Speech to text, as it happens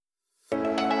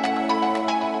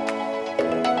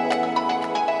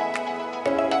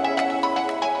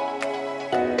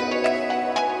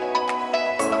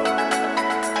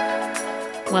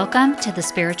Welcome to the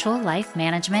Spiritual Life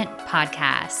Management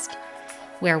Podcast,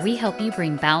 where we help you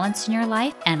bring balance in your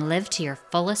life and live to your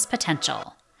fullest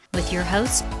potential. With your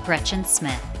host, Gretchen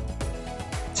Smith.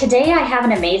 Today, I have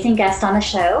an amazing guest on the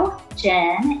show,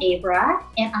 Jen Abra,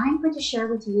 and I'm going to share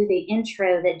with you the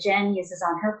intro that Jen uses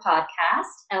on her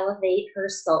podcast, Elevate Her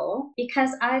Soul, because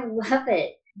I love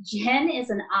it. Jen is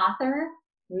an author,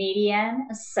 medium,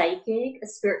 a psychic, a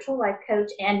spiritual life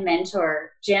coach, and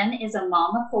mentor. Jen is a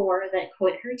mom of four that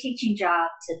quit her teaching job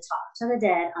to talk to the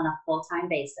dead on a full-time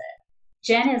basis.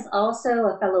 Jen is also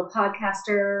a fellow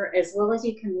podcaster, as well as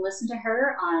you can listen to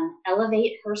her on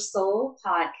Elevate Her Soul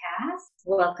podcast.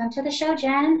 Welcome to the show,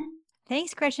 Jen.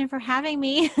 Thanks, Gretchen, for having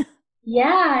me.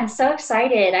 Yeah, I'm so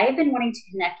excited. I've been wanting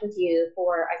to connect with you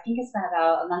for, I think it's been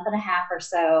about a month and a half or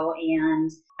so.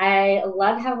 And I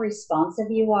love how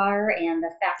responsive you are and the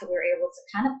fact that we were able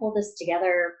to kind of pull this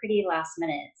together pretty last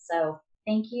minute. So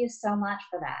thank you so much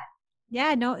for that.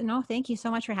 Yeah, no, thank you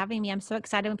so much for having me. I'm so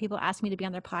excited when people ask me to be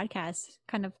on their podcast.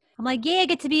 I'm like, yeah, I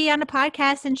get to be on a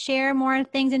podcast and share more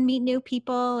things and meet new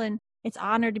people. And it's an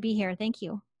honor to be here. Thank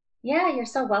you. Yeah, you're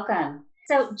so welcome.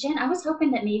 So, Jen, I was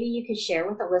hoping that maybe you could share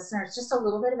with the listeners just a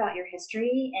little bit about your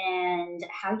history and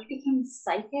how you became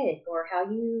psychic or how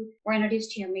you were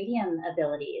introduced to your medium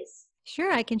abilities.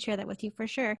 Sure, I can share that with you for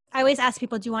sure. I always ask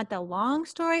people, do you want the long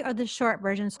story or the short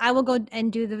version? So I will go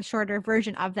and do the shorter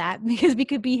version of that because we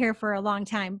could be here for a long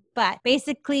time. But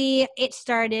basically, it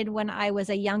started when I was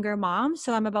a younger mom.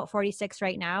 So I'm about 46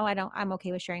 right now. I'm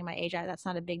okay with sharing my age. That's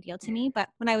not a big deal to me. But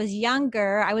when I was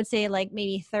younger, I would say like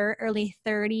maybe early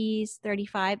 30s,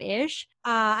 35-ish.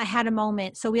 I had a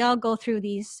moment. So we all go through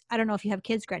these. I don't know if you have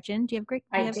kids, Gretchen. Do you have kids?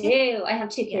 I have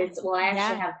two kids. Well, I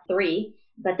actually have three,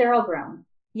 but they're all grown.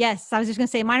 Yes, I was just going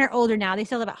to say mine are older now. They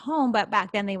still live at home, but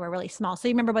back then they were really small. So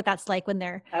you remember what that's like when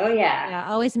they're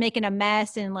always making a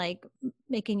mess and like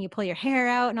making you pull your hair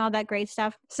out and all that great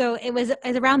stuff. So it was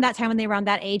around that time when they were around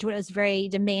that age, when it was very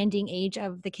demanding age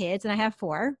of the kids. And I have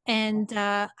four. And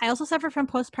I also suffer from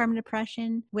postpartum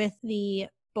depression with the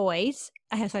boys.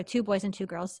 I have two boys and two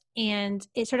girls. And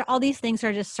it sort of, all these things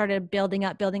are just started building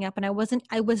up. And I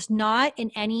was not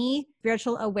in any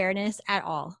spiritual awareness at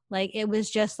all. Like it was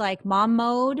just like mom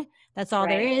mode. That's all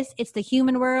there is. It's the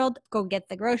human world. Go get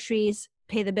the groceries,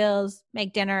 pay the bills,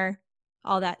 make dinner,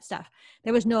 all that stuff.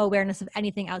 There was no awareness of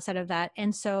anything outside of that.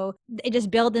 And so it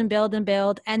just build and build and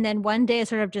build. And then one day I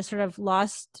sort of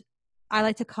lost, I don't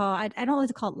like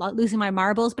to call it losing my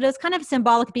marbles, but it was kind of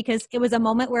symbolic because it was a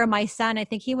moment where my son, I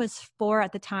think he was 4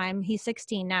 at the time, he's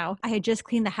 16 now. I had just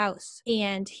cleaned the house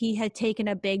and he had taken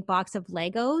a big box of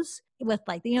Legos with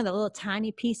like, the little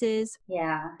tiny pieces.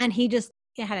 Yeah. And he just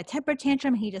had a temper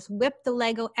tantrum. He just whipped the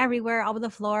Lego everywhere, all over the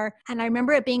floor. And I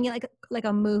remember it being like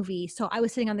a movie. So I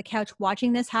was sitting on the couch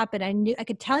watching this happen. I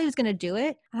could tell he was going to do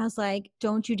it. And I was like,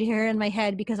 don't you dare, in my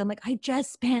head, because I'm like, I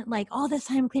just spent like all this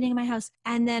time cleaning my house.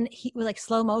 And then he was like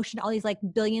slow motion. All these like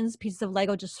billions pieces of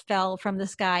Lego just fell from the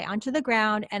sky onto the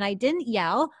ground. And I didn't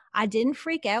yell. I didn't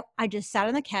freak out. I just sat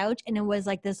on the couch and it was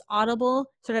like this audible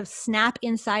sort of snap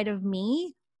inside of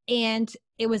me. And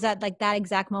it was at like that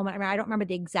exact moment. I mean, I don't remember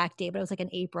the exact date, but it was like in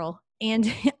April.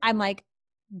 And I'm like,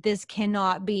 this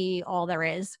cannot be all there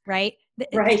is, right?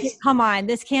 Right. Come on,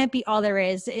 this can't be all there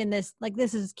is in this. Like,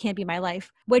 can't be my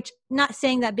life. Which, not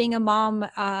saying that being a mom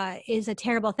is a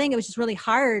terrible thing. It was just really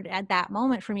hard at that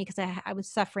moment for me because I was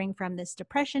suffering from this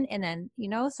depression. And then,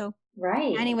 so.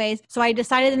 Right. Anyways, so I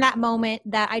decided in that moment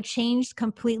that I changed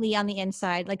completely on the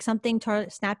inside. Like something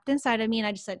snapped inside of me. And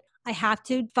I just said, I have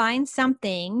to find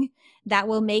something that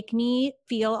will make me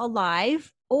feel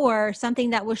alive or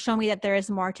something that will show me that there is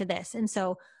more to this. And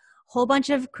so a whole bunch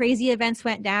of crazy events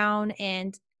went down,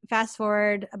 and fast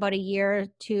forward about a year or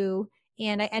two,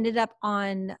 and I ended up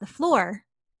on the floor.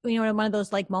 One of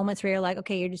those like moments where you're like,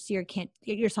 okay, you're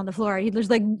just on the floor.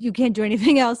 There's like, you can't do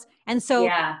anything else. And so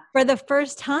for the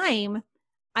first time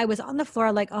I was on the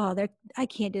floor like, I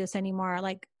can't do this anymore.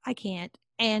 Like I can't.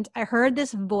 And I heard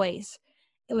this voice.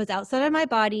 It was outside of my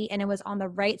body and it was on the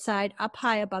right side up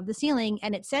high above the ceiling.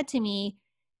 And it said to me,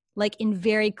 like in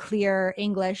very clear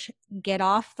English, get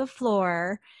off the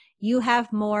floor. You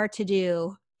have more to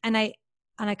do. And I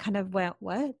kind of went,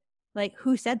 what? Like,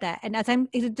 who said that? And as I'm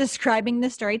describing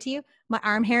this story to you, my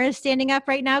arm hair is standing up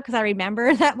right now because I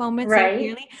remember that moment so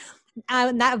clearly.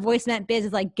 And that voice meant biz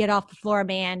is like, get off the floor,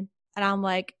 man. And I'm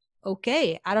like,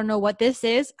 okay, I don't know what this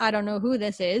is. I don't know who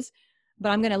this is,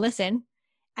 but I'm going to listen.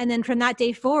 And then from that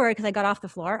day forward, because I got off the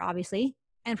floor, obviously.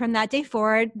 And from that day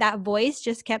forward, that voice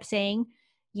just kept saying,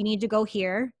 you need to go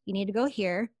here. You need to go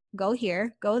here. Go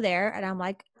here. Go there. And I'm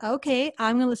like, okay,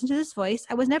 I'm going to listen to this voice.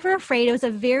 I was never afraid. It was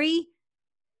a very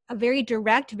a very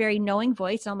direct, very knowing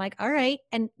voice. And I'm like, all right.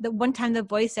 And the one time the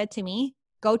voice said to me,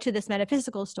 go to this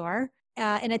metaphysical store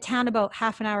in a town about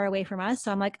half an hour away from us.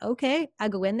 So I'm like, okay, I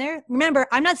go in there. Remember,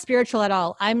 I'm not spiritual at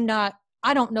all. I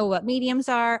don't know what mediums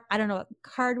are. I don't know what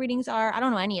card readings are. I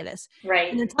don't know any of this. Right.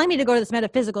 And they're telling me to go to this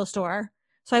metaphysical store.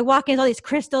 So I walk in, all these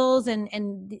crystals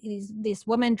and this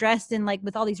woman dressed in like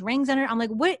with all these rings on her. I'm like,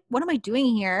 what am I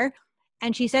doing here?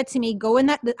 And she said to me, go in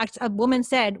that, a woman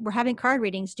said, we're having card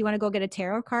readings. Do you want to go get a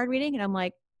tarot card reading? And I'm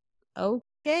like,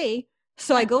 okay.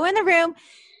 So I go in the room.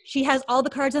 She has all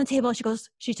the cards on the table.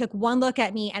 She took one look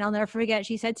at me and I'll never forget.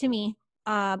 She said to me,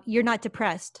 you're not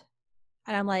depressed.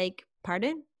 And I'm like,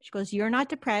 pardon? She goes, you're not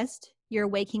depressed. You're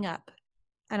waking up.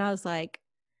 And I was like,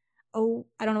 oh,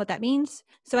 I don't know what that means.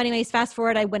 So anyways, fast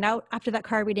forward, I went out after that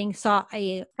card reading, saw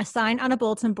a sign on a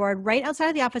bulletin board right outside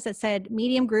of the office that said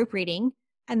medium group reading.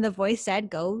 And the voice said,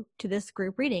 go to this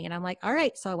group reading. And I'm like, all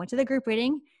right. So I went to the group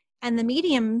reading and the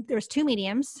medium, there was 2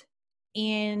 mediums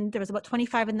and there was about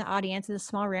 25 in the audience in this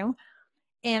small room.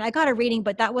 And I got a reading,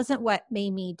 but that wasn't what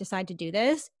made me decide to do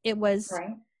this. It was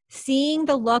seeing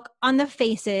the look on the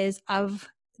faces of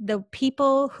the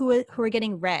people who were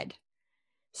getting read.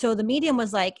 So the medium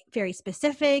was like very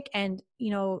specific and,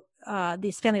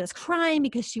 this family was crying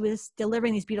because she was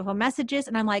delivering these beautiful messages.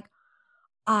 And I'm like,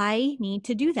 I need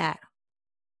to do that.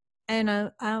 And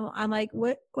I'm like,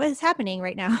 what is happening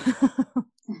right now?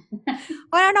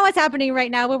 Well, I don't know what's happening right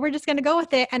now, but we're just going to go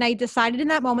with it. And I decided in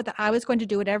that moment that I was going to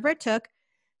do whatever it took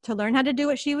to learn how to do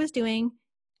what she was doing.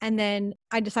 And then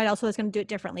I decided also I was going to do it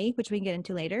differently, which we can get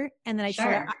into later. And then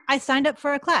I signed up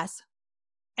for a class.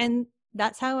 And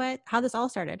that's how this all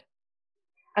started.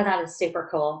 Oh, that is super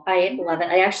cool. I love it.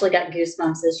 I actually got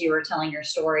goosebumps as you were telling your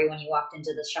story when you walked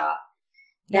into the shop.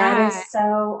 That is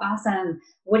so awesome.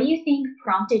 What do you think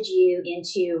prompted you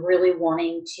into really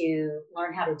wanting to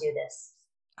learn how to do this?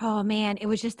 Oh man, it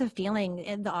was just the feeling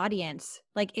in the audience.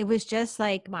 Like it was just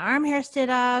like my arm hair stood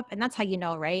up and that's how you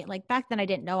know, right? Like back then I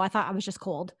didn't know. I thought I was just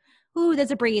cold. Ooh,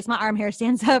 there's a breeze. My arm hair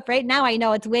stands up. Right now I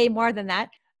know it's way more than that.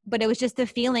 But it was just the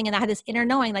feeling and I had this inner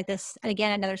knowing like this,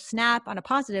 again, another snap on a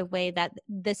positive way that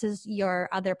this is your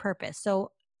other purpose.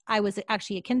 So I was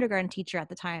actually a kindergarten teacher at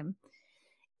the time.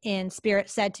 And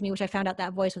Spirit said to me, which I found out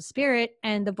that voice was Spirit.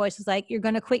 And the voice was like, you're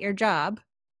going to quit your job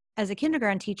as a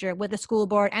kindergarten teacher with a school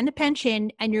board and a pension,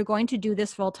 and you're going to do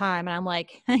this full time. And I'm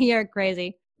like, you're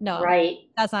crazy. No,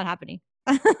 that's not happening.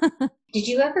 Did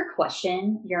you ever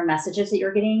question your messages that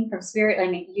you're getting from Spirit?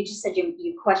 I mean, you just said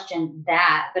you questioned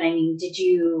that, but I mean, did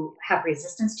you have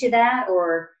resistance to that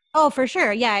or? Oh, for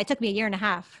sure. Yeah. It took me a year and a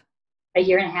half. A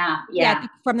year and a half. Yeah.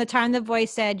 From the time the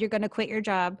voice said, you're going to quit your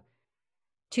job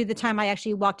to the time I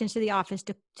actually walked into the office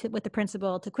with the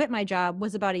principal to quit my job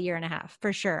was about a year and a half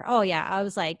for sure. Oh yeah. I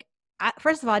was like,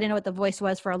 first of all, I didn't know what the voice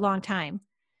was for a long time.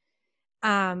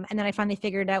 And then I finally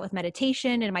figured it out with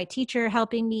meditation and my teacher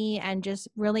helping me and just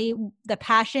really the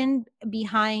passion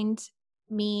behind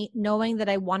me knowing that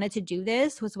I wanted to do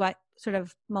this was what sort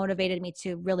of motivated me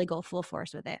to really go full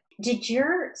force with it. Did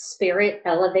your spirit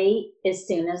elevate as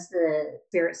soon as the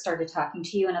spirit started talking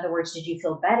to you? In other words, did you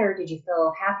feel better? Did you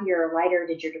feel happier, lighter?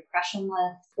 Did your depression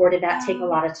lift? Or did that take a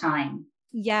lot of time?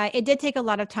 Yeah, it did take a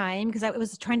lot of time because I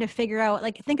was trying to figure out,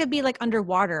 like, think it'd be like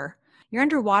underwater. You're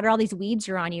underwater, all these weeds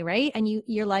are on you, right? And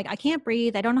you're like, I can't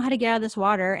breathe. I don't know how to get out of this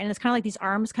water. And it's kind of like these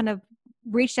arms kind of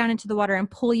reach down into the water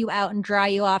and pull you out and dry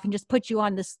you off and just put you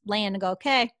on this land and go,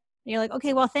 okay. And you're like,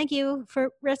 okay, well, thank you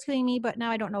for rescuing me, but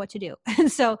now I don't know what to do. And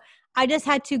so I just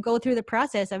had to go through the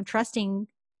process of trusting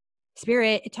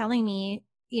Spirit telling me,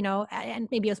 and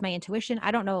maybe it was my intuition.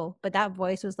 I don't know. But that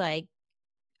voice was like,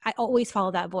 I always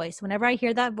follow that voice. Whenever I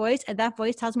hear that voice and that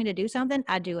voice tells me to do something,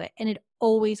 I do it. And it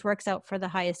always works out for the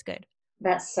highest good.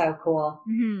 That's so cool.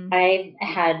 Mm-hmm. I've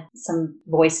had some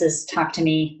voices talk to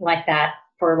me like that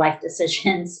for life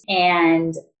decisions,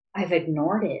 and I've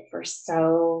ignored it for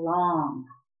so long.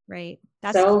 Right.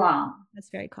 So long. That's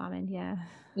very common. Yeah.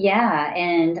 Yeah.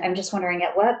 And I'm just wondering,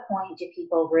 at what point do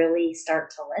people really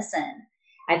start to listen?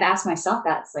 I've asked myself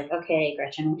that. It's like, okay,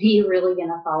 Gretchen, when are you really going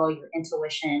to follow your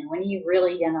intuition? When are you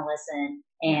really going to listen?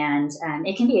 And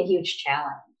it can be a huge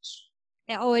challenge.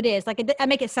 Oh, it is. Like I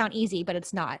make it sound easy, but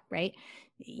it's not, right?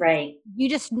 Right. You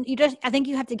just, I think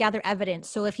you have to gather evidence.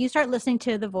 So if you start listening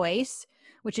to the voice,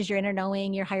 which is your inner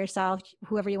knowing, your higher self,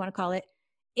 whoever you want to call it,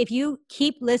 if you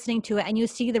keep listening to it and you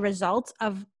see the results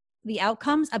of the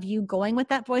outcomes of you going with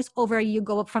that voice over you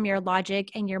go from your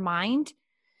logic and your mind,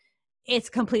 it's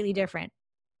completely different.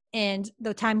 And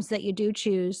the times that you do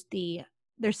choose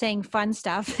they're saying fun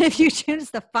stuff. If you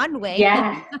choose the fun way,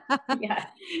 yeah,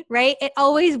 right, it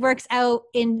always works out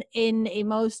in a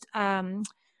most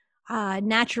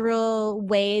natural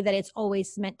way that it's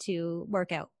always meant to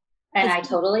work out. And It's I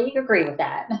totally agree with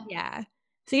that. yeah.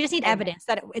 So you just need And evidence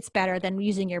that it's better than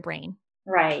using your brain.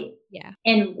 right. Yeah.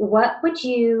 And what would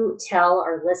you tell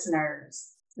our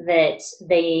listeners that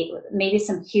they maybe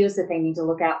some cues that they need to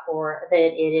look out for, that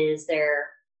it is their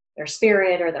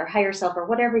spirit or their higher self or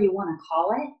whatever you want to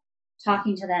call it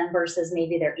talking to them versus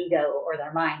maybe their ego or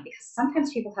their mind, because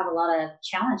sometimes people have a lot of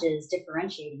challenges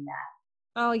differentiating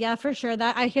that. Oh yeah, for sure.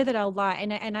 That I hear that a lot,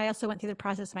 and I also went through the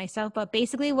process myself. But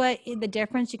basically, what the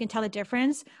difference, you can tell the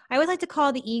difference. I always like to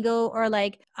call the ego, or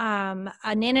like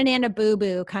a nana nana boo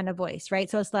boo kind of voice, right?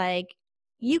 So it's like,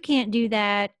 you can't do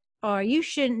that, or you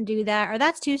shouldn't do that, or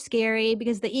that's too scary,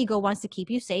 because the ego wants to keep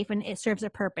you safe and it serves a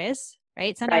purpose, right?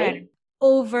 It's not about Right.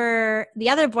 over the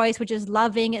other voice, which is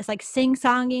loving. It's like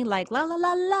sing-songing, like la la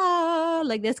la la,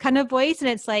 like this kind of voice. And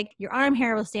it's like your arm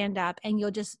hair will stand up, and you'll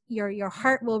just your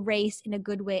heart will race in a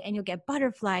good way, and you'll get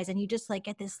butterflies, and you just like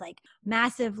get this like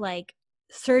massive like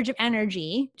surge of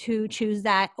energy to choose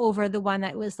that over the one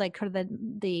that was like kind of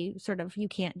the sort of, you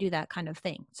can't do that kind of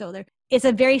thing. So there, it's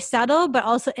a very subtle, but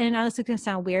also, and honestly, it's gonna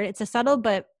sound weird, it's a subtle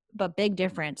but big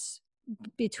difference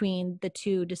between the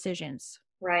two decisions.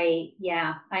 Right.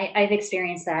 Yeah. I've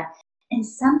experienced that. And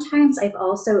sometimes I've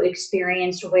also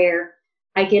experienced where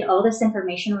I get all this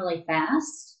information really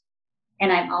fast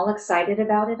and I'm all excited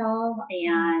about it all.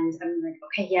 And I'm like,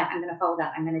 okay, yeah, I'm going to follow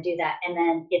that. I'm going to do that. And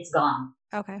then it's gone.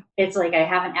 Okay. It's like I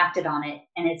haven't acted on it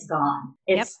and it's gone.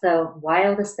 Yep. It's the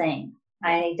wildest thing. Yeah.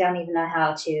 I don't even know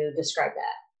how to describe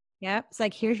that. Yep. It's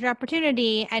like, here's your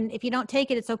opportunity. And if you don't take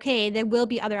it, it's okay. There will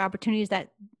be other opportunities that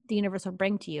the universe will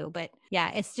bring to you. But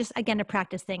yeah, it's just, again, a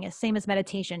practice thing. It's same as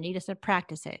meditation. You just have to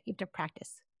practice it. You have to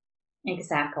practice.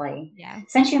 Exactly. Yeah.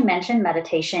 Since you mentioned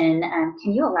meditation,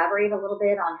 can you elaborate a little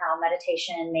bit on how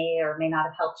meditation may or may not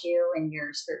have helped you in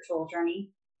your spiritual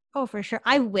journey? Oh, for sure.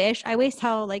 I always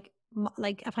tell like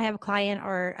if I have a client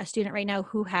or a student right now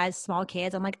who has small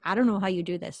kids, I'm like, I don't know how you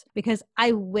do this, because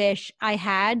I wish I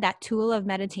had that tool of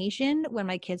meditation when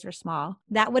my kids were small.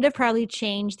 That would have probably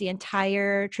changed the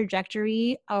entire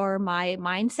trajectory or my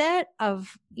mindset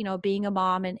of, being a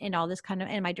mom and all this kind of,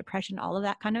 and my depression, all of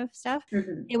that kind of stuff.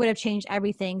 Hmm. It would have changed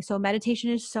everything. So meditation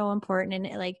is so important.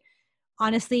 And like,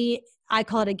 honestly, I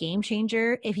call it a game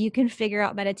changer. If you can figure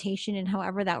out meditation and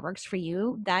however that works for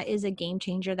you, that is a game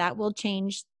changer. That will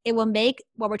change. It will make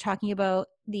what we're talking about,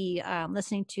 the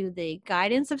listening to the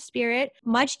guidance of spirit,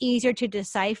 much easier to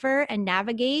decipher and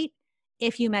navigate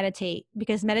if you meditate,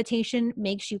 because meditation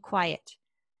makes you quiet.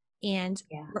 And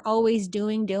Yeah. we're always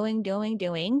doing.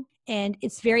 And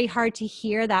it's very hard to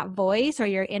hear that voice or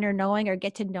your inner knowing or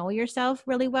get to know yourself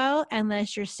really well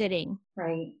unless you're sitting.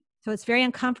 Right. So it's very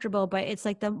uncomfortable, but it's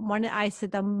like the one I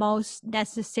said, the most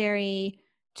necessary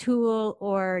tool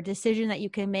or decision that you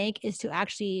can make is to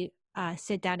actually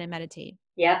sit down and meditate.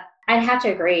 Yep. I have to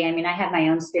agree. I mean, I have my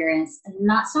own experience,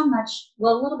 not so much,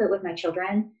 well, a little bit with my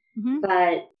children, Mm-hmm.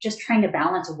 but just trying to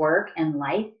balance work and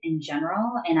life in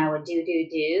general. And I would do.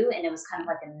 And it was kind of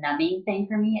like a numbing thing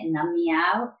for me. It numbed me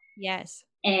out. Yes.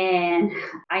 And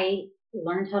I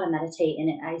learned how to meditate.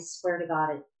 And I swear to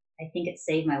God, I think it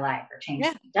saved my life or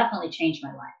definitely changed my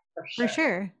life for sure. For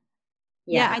sure.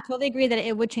 Yeah, Yeah. I totally agree that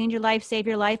it would change your life, save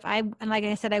your life. And like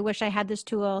I said, I wish I had this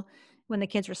tool when the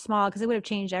kids were small, because it would have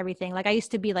changed everything. Like I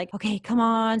used to be like, okay, come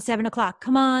on, 7:00,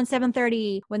 come on,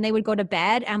 7:30. When they would go to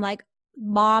bed, I'm like,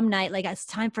 mom night, like it's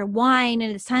time for wine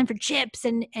and it's time for chips,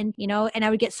 and and I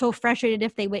would get so frustrated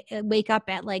if they wake up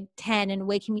at like 10 and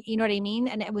wake me, you know what I mean?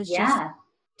 And it was just Yeah.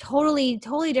 totally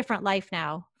different life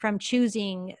now, from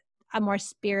choosing a more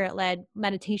spirit-led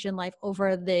meditation life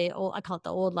over the old, I call it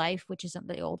the old life, which isn't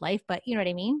the old life, but you know what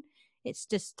I mean? It's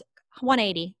just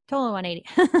 180, totally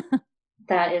 180.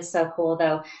 That is so cool,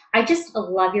 though. I just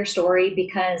love your story,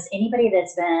 because anybody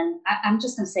that's been, I'm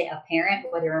just going to say a parent,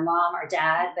 whether you're a mom or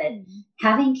dad, but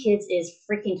having kids is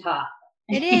freaking tough.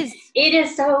 It is. It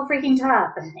is so freaking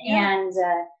tough. Yeah. And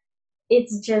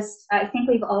it's just, I think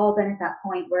we've all been at that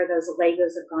point where those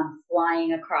Legos have gone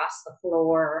flying across the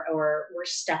floor, or we're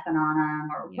stepping on them,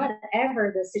 or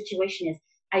whatever the situation is.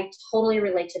 I totally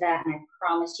relate to that. And I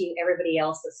promise you, everybody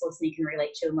else that's listening can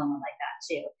relate to a moment like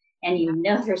that too. And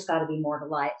there's got to be more to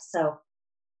life. So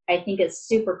I think it's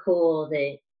super cool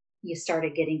that you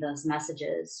started getting those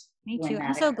messages. Me too.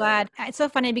 I'm so glad. It's so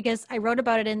funny because I wrote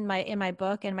about it in my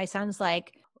book, and my son's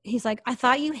like, he's like, I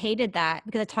thought you hated that,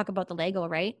 because I talk about the Lego,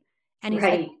 right? And he's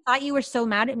like, I thought you were so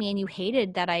mad at me and you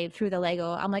hated that I threw the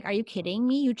Lego. I'm like, are you kidding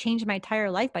me? You changed my entire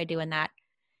life by doing that.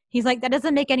 He's like, that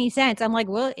doesn't make any sense. I'm like,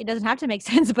 well, it doesn't have to make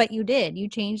sense, but you did. You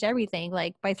changed everything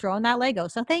like by throwing that Lego.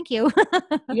 So thank you.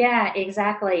 Yeah,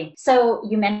 exactly. So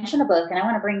you mentioned a book, and I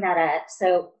want to bring that up.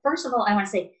 So first of all, I want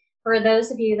to say, for those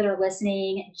of you that are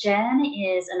listening, Jen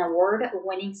is an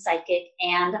award-winning psychic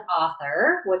and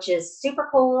author, which is super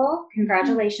cool.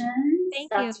 Congratulations.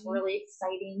 Thank you. That's really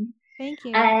exciting. Thank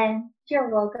you. And you're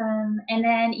welcome. And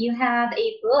then you have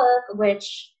a book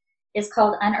which is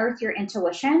called Unearth Your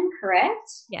Intuition,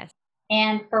 correct? Yes.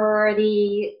 And for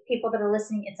the people that are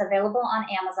listening, it's available on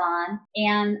Amazon.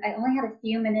 And I only had a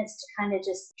few minutes to kind of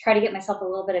just try to get myself a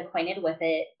little bit acquainted with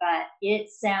it, but it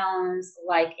sounds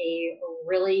like a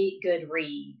really good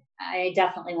read. I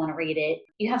definitely want to read it.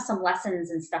 You have some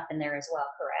lessons and stuff in there as well,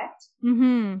 correct?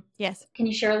 Mm-hmm. Yes. Can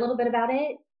you share a little bit about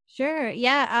it? Sure.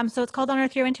 Yeah. So it's called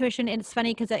Unearth Your Intuition. And it's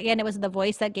funny because again, it was the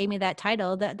voice that gave me that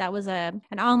title. That was an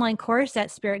online course that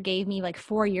Spirit gave me like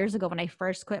 4 years ago when I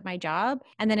first quit my job.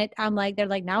 And then I'm like, they're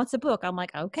like, now it's a book. I'm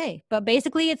like, okay. But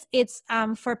basically it's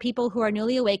for people who are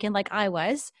newly awakened like I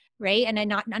was, right? And then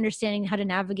not understanding how to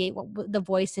navigate what the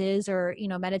voices or,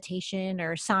 meditation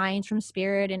or signs from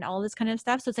Spirit and all this kind of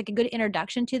stuff. So it's like a good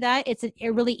introduction to that. It's a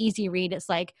really easy read. It's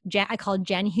like, I call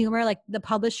Jen humor. Like the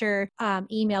publisher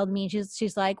emailed me.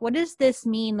 She's like, what does this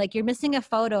mean? Like you're missing a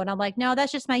photo. And I'm like, no,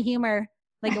 that's just my humor.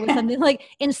 Like it was something like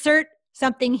insert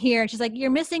something here. She's like, you're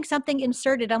missing something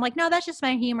inserted. I'm like, no, that's just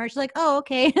my humor. She's like, oh,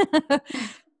 okay.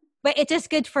 But it's just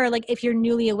good for like if you're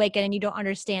newly awakened and you don't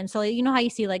understand. So you know how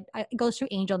you see like it goes through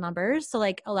angel numbers. So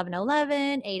like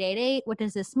 1111, 888. What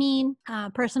does this mean?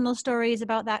 Personal stories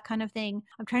about that kind of thing.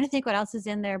 I'm trying to think what else is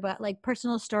in there, but like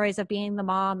personal stories of being the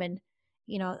mom and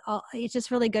it's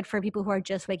just really good for people who are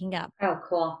just waking up. Oh,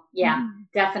 cool. Yeah,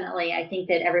 definitely. I think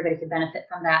that everybody could benefit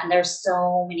from that. And there's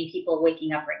so many people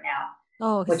waking up right now,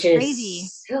 Oh, which crazy.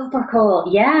 is super cool.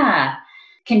 Yeah.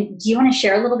 Do you want to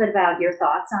share a little bit about your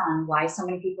thoughts on why so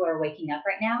many people are waking up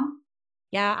right now?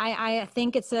 Yeah, I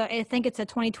think it's a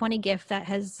 2020 gift that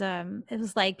has it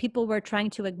was like people were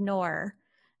trying to ignore,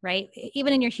 right?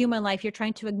 Even in your human life, you're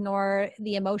trying to ignore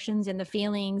the emotions and the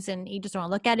feelings and you just don't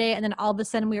want to look at it. And then all of a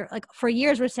sudden we were like for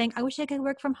years we're saying, I wish I could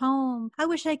work from home. I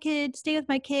wish I could stay with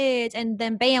my kids. And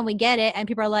then bam, we get it. And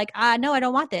people are like, no, I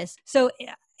don't want this. So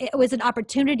it was an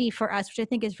opportunity for us, which I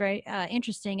think is very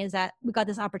interesting, is that we got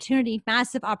this opportunity,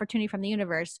 massive opportunity from the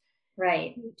universe.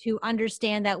 Right. To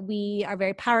understand that we are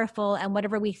very powerful and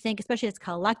whatever we think, especially as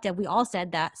collective, we all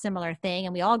said that similar thing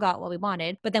and we all got what we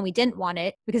wanted, but then we didn't want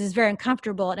it because it's very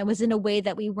uncomfortable and it was in a way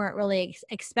that we weren't really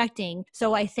expecting.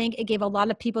 So I think it gave a lot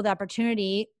of people the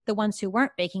opportunity, the ones who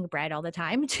weren't baking bread all the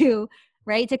time to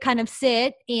kind of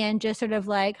sit and just sort of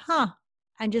like,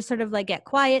 and just sort of like get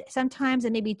quiet sometimes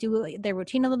and maybe do their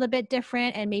routine a little bit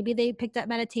different. And maybe they picked up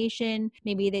meditation.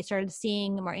 Maybe they started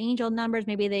seeing more angel numbers.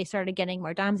 Maybe they started getting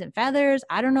more dimes and feathers.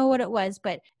 I don't know what it was,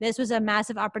 but this was a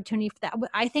massive opportunity for that.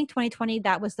 I think 2020,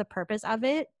 that was the purpose of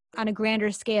it on a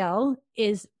grander scale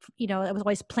is, it was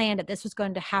always planned that this was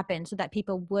going to happen so that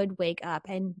people would wake up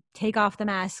and take off the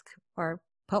mask or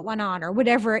put one on or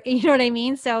whatever, you know what I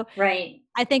mean? So right.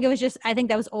 I think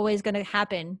that was always going to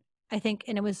happen. I think,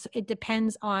 and it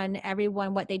depends on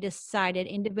everyone, what they decided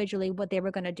individually, what they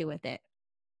were going to do with it.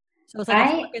 So it's like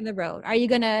a fork in the road. Are you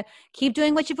going to keep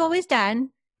doing what you've always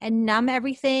done and numb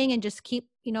everything and just keep,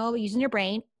 using your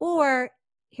brain? Or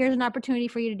here's an opportunity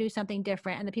for you to do something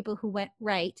different. And the people who went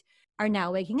right are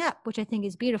now waking up, which I think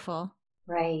is beautiful.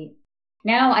 Right.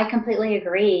 No, I completely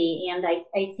agree. And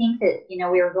I think that,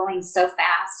 we were going so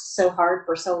fast, so hard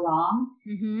for so long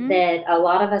that a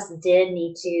lot of us did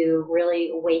need to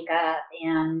really wake up.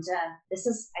 And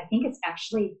I think it's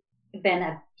actually been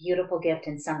a beautiful gift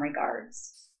in some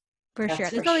regards. For sure.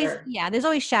 There's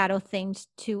always shadow things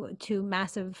to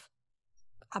massive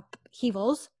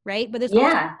upheavals, right? But there's also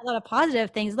a lot of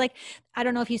positive things. Like, I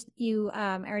don't know if you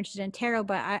are interested in tarot,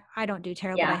 but I don't do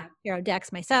tarot, but I have tarot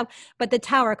decks myself. But the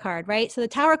Tower card, right? So the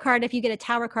Tower card, if you get a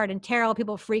Tower card in tarot,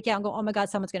 people freak out and go, oh my God,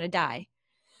 someone's going to die.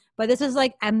 But this is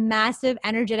like a massive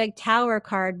energetic Tower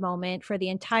card moment for the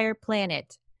entire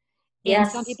planet. And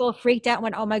some people freaked out and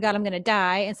went, oh my God, I'm going to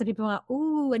die. And some people went,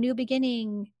 ooh, a new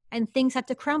beginning. And things have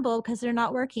to crumble because they're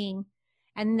not working.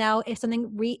 And now if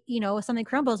something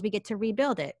crumbles, we get to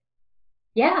rebuild it.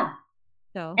 Yeah.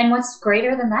 So, and what's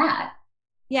greater than that?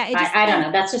 Yeah. I don't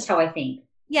know. That's just how I think.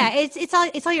 Yeah. It's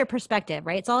all your perspective,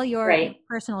 right? It's all your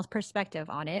personal perspective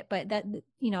on it. But that,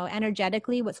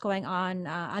 energetically what's going on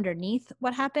underneath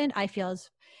what happened, I feel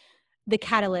is the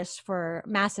catalyst for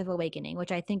massive awakening,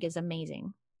 which I think is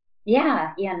amazing.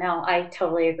 Yeah. Yeah. No, I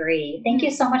totally agree. Thank you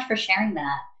so much for sharing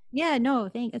that. Yeah. No,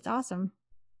 it's awesome.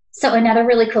 So another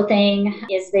really cool thing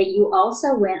is that you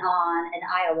also went on an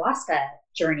ayahuasca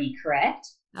journey, correct?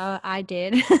 I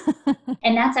did.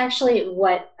 And that's actually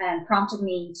what prompted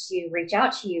me to reach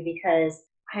out to you, because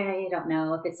I don't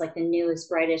know if it's like the newest,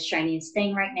 brightest, shiniest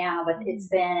thing right now, but it's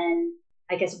been,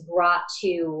 I guess, brought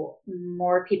to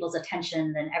more people's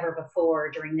attention than ever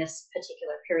before during this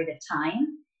particular period of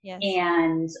time. Yes.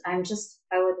 And I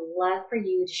would love for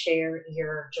you to share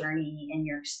your journey and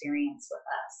your experience with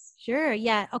us. Sure.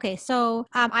 Yeah. Okay. So,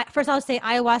 first I'll say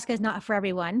ayahuasca is not for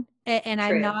everyone, and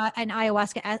I'm True. not an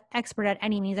ayahuasca expert at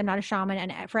any means. I'm not a shaman,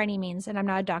 and for any means, and I'm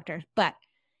not a doctor. But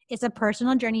it's a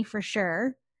personal journey for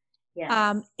sure.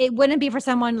 Yes. It wouldn't be for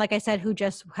someone, like I said, who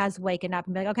just has waken up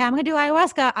and be like, okay, I'm going to do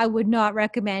ayahuasca. I would not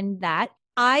recommend that.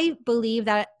 I believe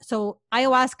that. So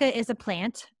ayahuasca is a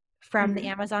plant from the Mm-hmm.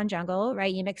 Amazon jungle,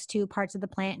 right? You mix two parts of the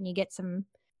plant and you get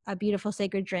a beautiful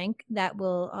sacred drink that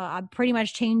will pretty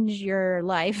much change your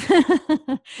life.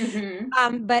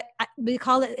 Mm-hmm. But we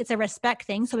call it, it's a respect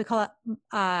thing. So we call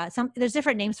it, there's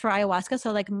different names for ayahuasca.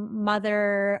 So like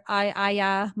mother,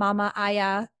 Aya, mama,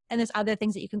 Aya, and there's other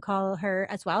things that you can call her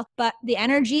as well. But the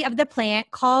energy of the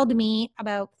plant called me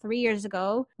about 3 years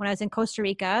ago when I was in Costa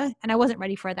Rica, and I wasn't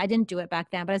ready for it. I didn't do it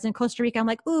back then, but I was in Costa Rica. I'm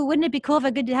like, ooh, wouldn't it be cool if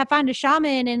I could have found a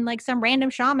shaman and like some random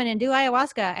shaman and do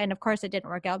ayahuasca? And of course it didn't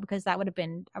work out because that would have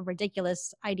been a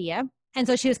ridiculous idea. And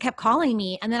so she just kept calling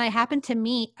me. And then I happened to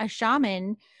meet a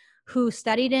shaman who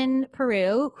studied in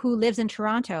Peru, who lives in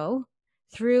Toronto,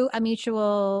 through a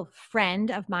mutual friend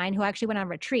of mine who I actually went on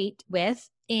retreat with.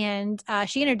 And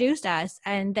she introduced us.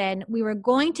 And then we were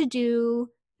going to do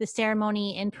the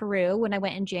ceremony in Peru when I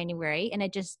went in January, and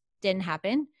it just didn't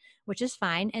happen, which is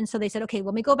fine. And so they said, okay,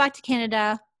 when we go back to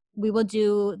Canada, we will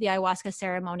do the ayahuasca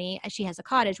ceremony. She has a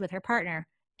cottage with her partner.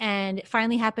 And it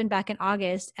finally happened back in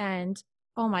August. And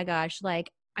oh my gosh,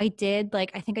 like I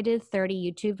think I did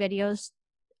 30 YouTube videos,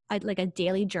 like a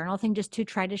daily journal thing, just to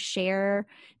try to share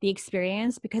the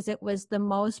experience, because it was the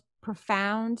most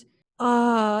profound,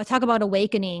 talk about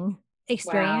awakening Wow.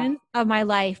 experience of my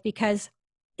life. Because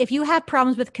if you have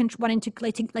problems with wanting to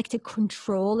like to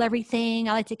control everything,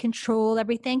 I like to control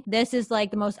everything. This is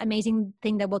like the most amazing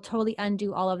thing that will totally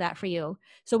undo all of that for you.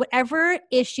 So whatever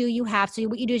issue you have, so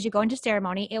what you do is you go into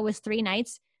ceremony. It was 3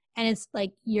 nights, and it's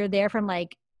like you're there from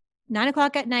like 9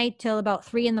 o'clock at night till about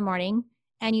 3 in the morning,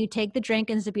 and you take the drink,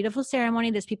 and it's a beautiful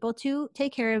ceremony. There's people to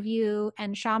take care of you,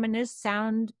 and shaman, there's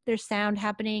sound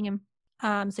happening.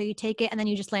 And so you take it, and then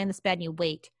you just lay in this bed and you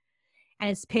wait,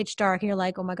 and it's pitch dark, and you're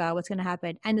like, oh my God, what's going to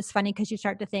happen? And it's funny because you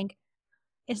start to think,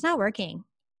 it's not working.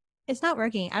 It's not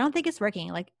working. I don't think it's working.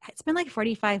 Like it's been like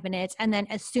 45 minutes. And then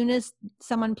as soon as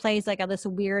someone plays like this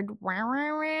weird wah,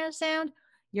 wah, wah sound,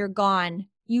 you're gone.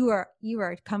 You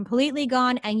are completely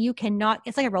gone, and you cannot,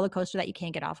 it's like a roller coaster that you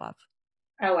can't get off of,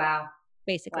 Oh, wow.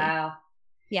 basically. Wow.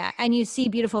 Yeah. And you see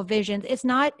beautiful visions. It's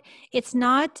not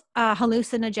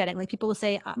hallucinogenic. Like people will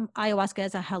say ayahuasca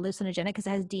is a hallucinogenic because it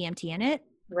has DMT in it.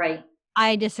 Right.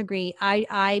 I disagree.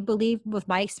 I believe with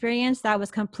my experience, that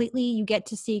was completely, you get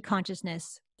to see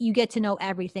consciousness. You get to know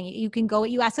everything. You can go,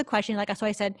 you ask a question. Like, so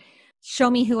I said, show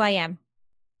me who I am.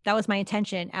 That was my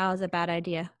intention. That was a bad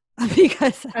idea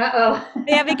because, yeah,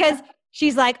 Uh-oh. because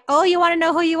she's like, oh, you want to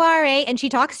know who you are, eh? And she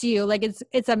talks to you like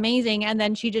it's amazing. And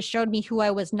then she just showed me who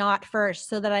I was not first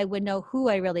so that I would know who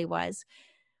I really was.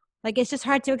 Like, it's just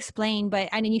hard to explain, but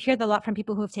I mean, you hear that a lot from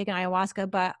people who have taken ayahuasca,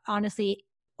 but honestly,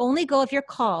 only go if you're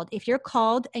called. If you're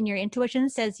called and your intuition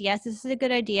says, yes, this is a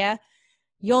good idea,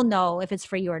 you'll know if it's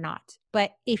for you or not.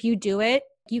 But if you do it,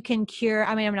 you can cure.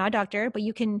 I mean, I'm not a doctor, but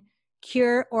you can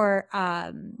cure or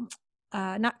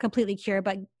not completely cure,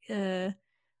 but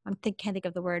can't think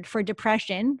of the word for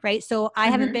depression, right? So I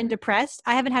haven't been Mm-hmm. depressed.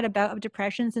 I haven't had a bout of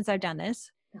depression since I've done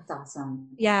this. That's awesome.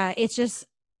 Yeah, it's just,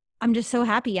 I'm just so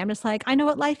happy. I'm just like, I know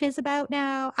what life is about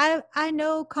now. I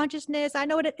know consciousness. I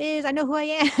know what it is. I know who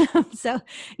I am. So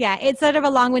yeah, it's sort of a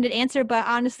long-winded answer, but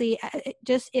honestly,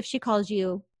 just if she calls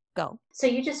you, go. So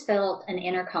you just felt an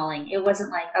inner calling. It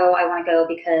wasn't like, oh, I want to go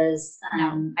because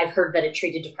No. I've heard that it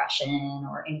treated depression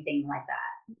or anything like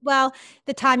that. Well,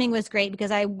 the timing was great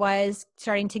because I was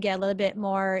starting to get a little bit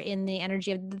more in the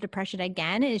energy of the depression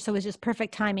again. And so it was just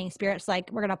perfect timing. Spirit's like,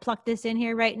 we're going to pluck this in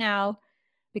here right now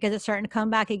because it's starting to come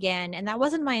back again. And that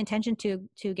wasn't my intention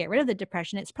to get rid of the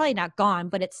depression. It's probably not gone,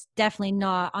 but it's definitely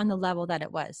not on the level that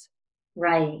it was,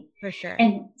 Right. for sure.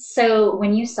 And so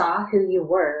when you saw who you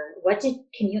were,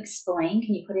 can you explain?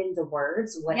 Can you put it into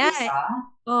words what you Yeah. saw?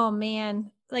 Oh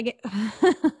man. Like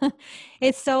again,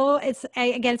 it's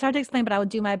hard to explain, but I will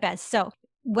do my best. So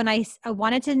when I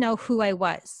wanted to know who I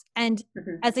was, and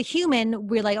Mm-hmm. as a human,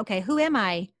 we're like, okay, who am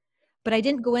I? But I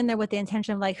didn't go in there with the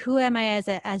intention of like, who am I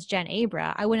as Jen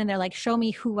Abra? I went in there like, show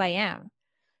me who I am.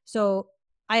 So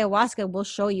ayahuasca will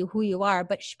show you who you are.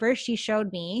 But first she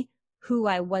showed me who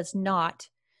I was not.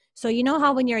 So you know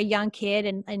how when you're a young kid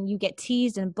and you get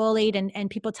teased and bullied and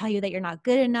people tell you that you're not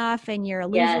good enough and you're a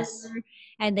loser Yes.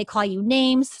 and they call you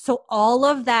names. So all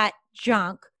of that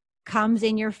junk comes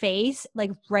in your face,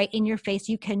 like right in your face.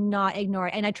 You cannot ignore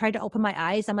it. And I tried to open my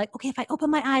eyes. I'm like, okay, if I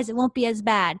open my eyes, it won't be as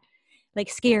bad, like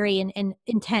scary and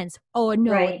intense. Oh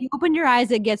no, if Right. you open your eyes,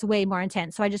 it gets way more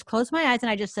intense. So I just closed my eyes and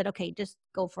I just said, okay, just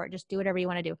go for it. Just do whatever you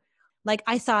want to do. Like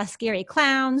I saw scary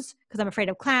clowns because I'm afraid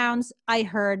of clowns. I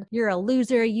heard you're a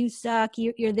loser, you suck,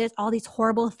 you're this, all these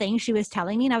horrible things she was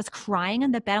telling me. And I was crying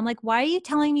in the bed. I'm like, why are you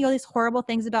telling me all these horrible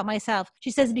things about myself? She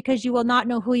says, because you will not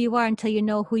know who you are until you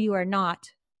know who you are not.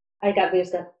 I got Yeah.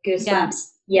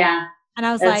 goosebumps. Yeah. And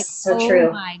I was like, That's so oh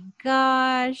true. my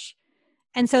gosh.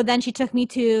 And so then she took me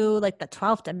to like the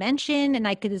 12th dimension and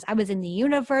I was in the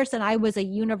universe and I was a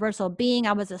universal being.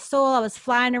 I was a soul. I was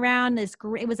flying around it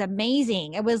was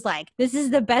amazing. It was like, this is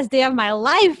the best day of my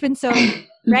life. And so,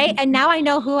 right. And now I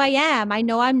know who I am. I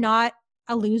know I'm not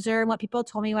a loser, what people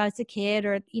told me when I was a kid,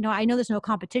 or, I know there's no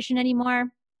competition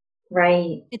anymore.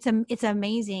 Right. It's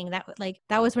amazing.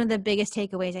 That was one of the biggest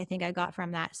takeaways I think I got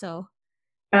from that. So,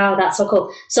 Oh, that's so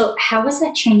cool. So how has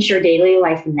that changed your daily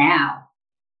life now?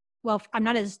 well, I'm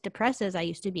not as depressed as I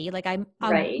used to be. Like I'm a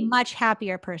Right. much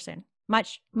happier person,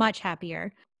 much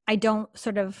happier. I don't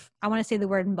I want to say the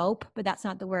word mope, but that's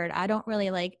not the word. I don't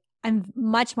really I'm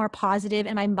much more positive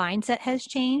and my mindset has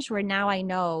changed where now I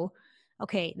know,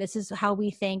 okay, this is how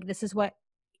we think. This is what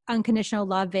unconditional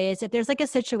love is. If there's like a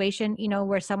situation,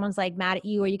 where someone's like mad at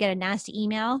you or you get a nasty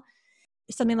email,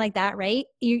 something like that, right?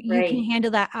 You can Right.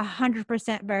 handle that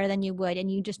 100% better than you would,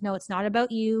 and you just know it's not about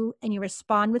you, and you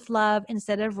respond with love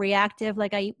instead of reactive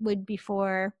like I would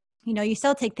before. You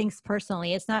still take things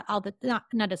personally. It's not all the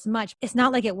not as much. It's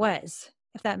not like it was,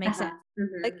 if that makes sense.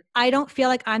 Uh-huh. Like Hmm. I don't feel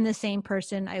like I'm the same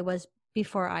person I was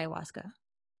before ayahuasca.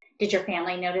 Did your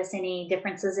family notice any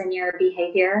differences in your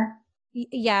behavior?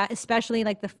 Yeah, especially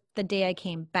like the day I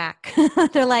came back.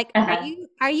 They're like, Uh-huh.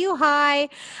 are you high?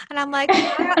 And I'm like,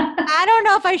 I don't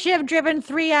know if I should have driven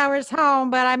 3 hours home,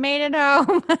 but I made it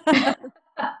home.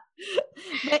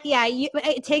 But yeah,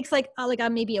 it takes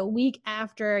maybe a week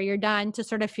after you're done to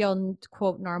sort of feel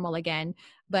quote normal again.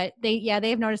 But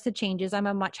they've noticed the changes. I'm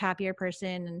a much happier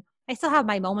person, and I still have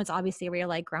my moments, obviously, where you're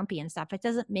like grumpy and stuff. It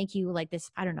doesn't make you like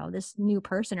this, I don't know, this new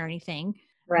person or anything.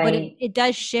 But it, Right. it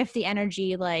does shift the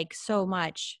energy like so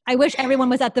much. I wish everyone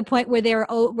was at the point where they were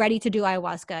ready to do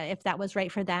ayahuasca if that was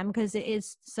right for them, because it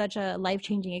is such a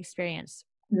life-changing experience.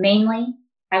 Mainly,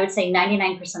 I would say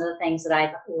 99% of the things that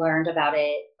I've learned about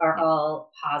it are Yeah.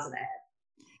 all positive.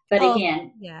 But Oh,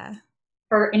 again, yeah.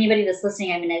 for anybody that's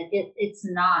listening, I mean, it's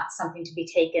not something to be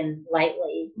taken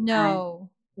lightly. And No.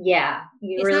 yeah,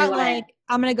 you It's really not want to. like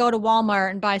I'm going to go to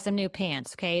Walmart and buy some new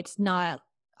pants. Okay. It's not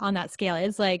on that scale.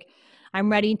 It's like I'm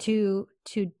ready to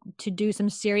do some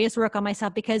serious work on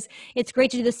myself, because it's great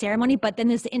to do the ceremony, but then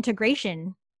there's the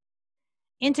integration.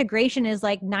 Integration is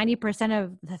like 90%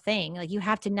 of the thing. Like you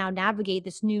have to now navigate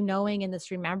this new knowing and this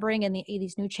remembering and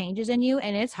these new changes in you.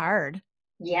 And it's hard.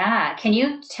 Yeah. Can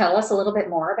you tell us a little bit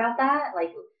more about that?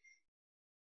 Like,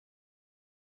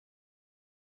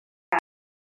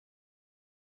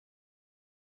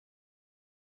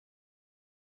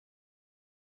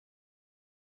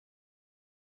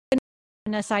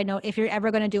 And a side note, if you're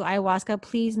ever going to do ayahuasca,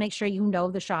 please make sure you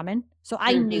know the shaman. So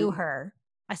I knew mm-hmm. her.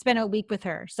 I spent a week with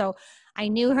her. So I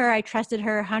knew her. I trusted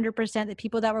her 100%. The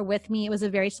people that were with me, it was a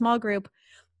very small group.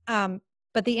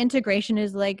 But the integration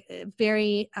is like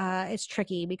very, it's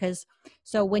tricky because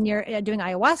so when you're doing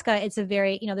ayahuasca, it's a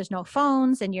very, there's no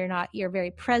phones and you're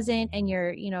very present and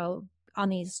you're, on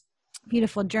these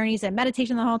beautiful journeys and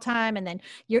meditation the whole time. And then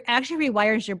you're actually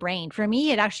rewires your brain. For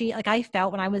me, it actually, like I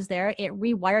felt when I was there, it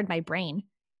rewired my brain.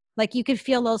 Like you could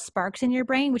feel those sparks in your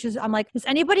brain, which is, I'm like, does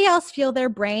anybody else feel their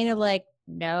brain? They're like,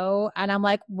 no. And I'm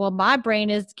like, well, my brain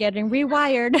is getting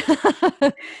rewired.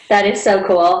 That is so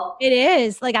cool. It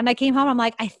is like, and I came home, I'm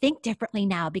like, I think differently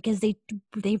now because I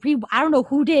don't know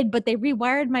who did, but they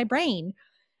rewired my brain.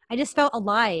 I just felt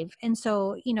alive. And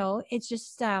so, it's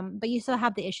just, but you still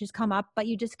have the issues come up, but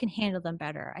you just can handle them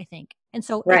better, I think. And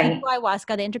so if you do Right.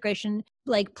 ayahuasca, the integration,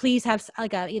 like please have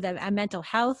like either a mental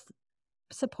health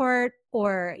support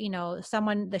or,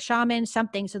 someone, the shaman,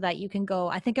 something so that you can go.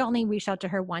 I think I only reached out to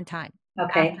her one time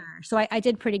Okay. after. So I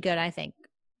did pretty good, I think.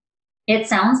 It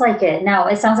sounds like it. No,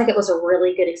 it sounds like it was a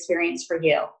really good experience for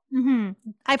you.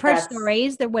 I've heard That's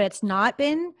stories that what it's not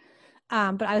been,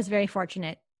 but I was very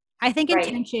fortunate. I think right.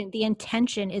 the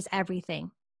intention is everything.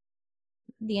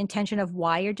 The intention of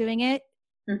why you're doing it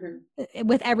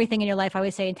with everything in your life. I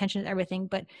always say intention is everything,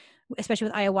 but especially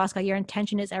with ayahuasca, your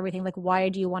intention is everything. Like, why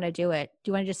do you want to do it? Do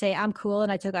you want to just say, I'm cool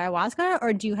and I took ayahuasca?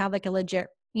 Or do you have like a legit,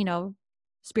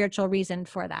 spiritual reason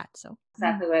for that? So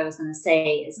exactly what I was going to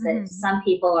say is that some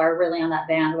people are really on that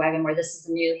bandwagon where this is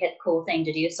a new hip cool thing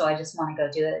to do. So I just want to go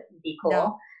do it and be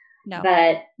cool. No.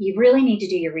 But you really need to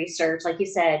do your research. Like you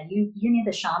said, you need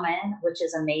the shaman, which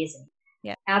is amazing.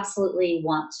 Yeah. Absolutely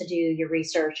want to do your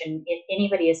research. And if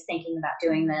anybody is thinking about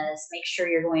doing this, make sure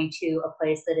you're going to a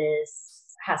place that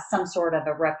has some sort of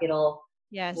a reputable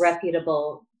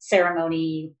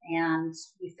ceremony and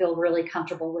you feel really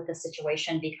comfortable with the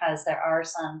situation, because there are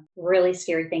some really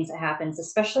scary things that happens,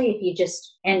 especially if you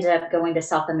just end up going to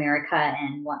South America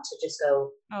and want to just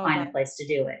go find a place to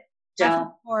do it.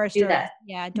 Don't do that.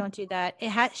 Yeah, don't do that.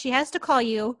 She has to call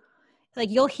you.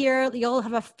 Like you'll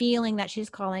have a feeling that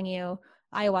she's calling you,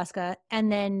 ayahuasca,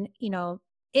 and then,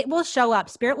 it will show up.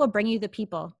 Spirit will bring you the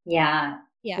people. Yeah.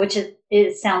 Yeah. Which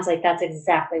it sounds like that's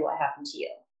exactly what happened to you.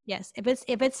 Yes.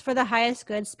 If it's for the highest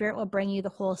good, Spirit will bring you the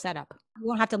whole setup. You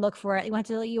won't have to look for it. You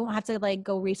won't have to like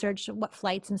go research what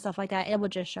flights and stuff like that. It will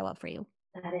just show up for you.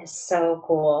 That is so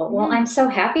cool. Well, I'm so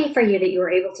happy for you that you were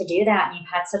able to do that and you've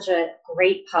had such a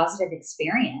great positive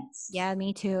experience. Yeah,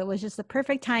 me too. It was just the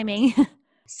perfect timing.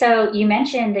 So you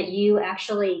mentioned that you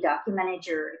actually documented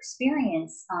your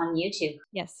experience on YouTube.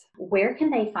 Yes. Where can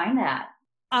they find that?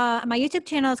 My YouTube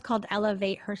channel is called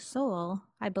Elevate Her Soul,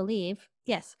 I believe.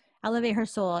 Yes, Elevate Her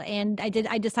Soul. And I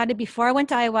decided before I went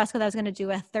to ayahuasca that I was going to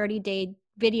do a 30-day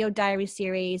video diary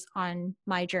series on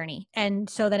my journey. And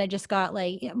so then it just got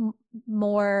like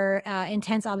more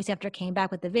intense, obviously, after I came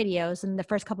back with the videos. And the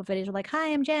first couple of videos were like,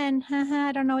 hi, I'm Jen.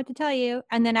 I don't know what to tell you.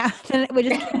 And then we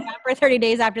just came back for 30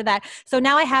 days after that. So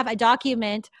now I have a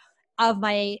document of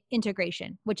my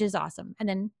integration, which is awesome. And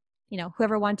then,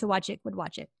 whoever wanted to watch it would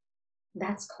watch it.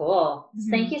 That's cool.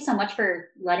 Thank you so much for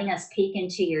letting us peek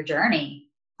into your journey.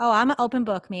 Oh, I'm an open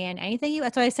book, man. Anything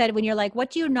that's what I said when you're like,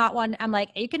 what do you not want? I'm like,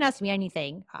 you can ask me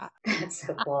anything. That's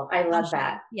so cool. I love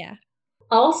that. Yeah.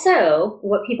 Also,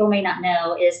 what people may not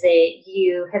know is that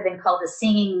you have been called a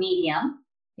singing medium.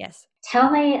 Yes. Tell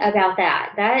me about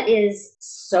that. That is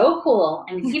so cool.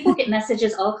 I mean, people get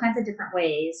messages all kinds of different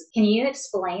ways. Can you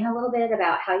explain a little bit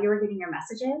about how you were getting your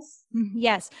messages?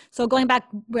 Yes. So going back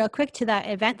real quick to that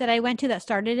event that I went to that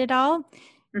started it all,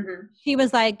 she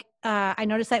was like, I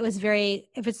noticed that it was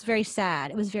very sad.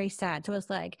 It was very sad. So it was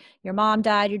like, your mom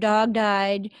died, your dog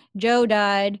died, Joe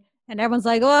died. And everyone's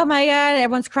like, oh my God,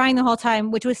 everyone's crying the whole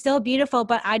time, which was still beautiful.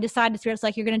 But I decided, Spirit's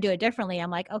like, you're going to do it differently. I'm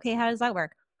like, okay, how does that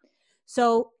work?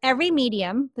 So every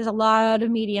medium, there's a lot of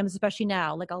mediums, especially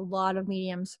now, like a lot of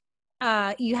mediums.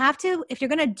 You have to, if you're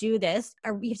going to do this,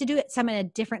 or you have to do it some in a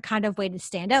different kind of way to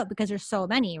stand out, because there's so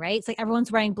many, right? It's like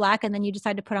everyone's wearing black and then you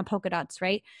decide to put on polka dots,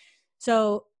 right?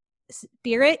 So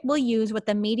Spirit will use what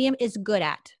the medium is good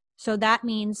at. So that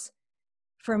means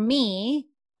for me,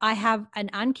 I have an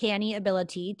uncanny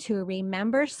ability to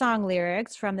remember song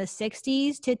lyrics from the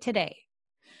 60s to today.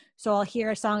 So I'll hear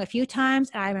a song a few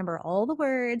times and I remember all the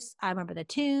words. I remember the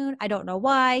tune. I don't know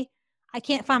why. I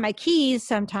can't find my keys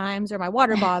sometimes or my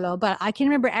water bottle, but I can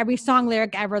remember every song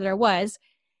lyric ever there was.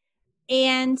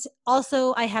 And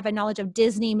also I have a knowledge of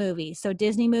Disney movies. So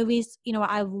Disney movies,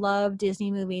 I love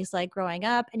Disney movies like growing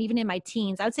up and even in my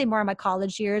teens. I would say more in my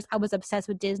college years, I was obsessed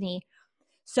with Disney.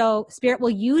 So Spirit will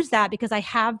use that because I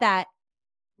have that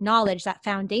knowledge, that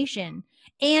foundation.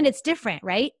 And it's different,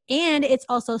 right? And it's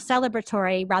also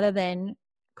celebratory rather than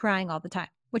crying all the time,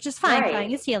 which is fine. Right.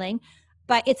 Crying is healing,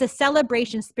 but it's a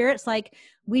celebration. Spirit's like,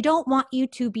 we don't want you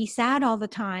to be sad all the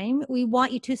time. We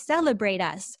want you to celebrate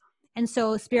us. And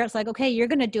so Spirit's like, okay, you're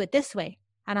going to do it this way.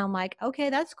 And I'm like, okay,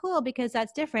 that's cool because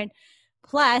that's different.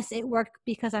 Plus it worked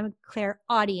because I'm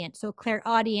clairaudient. So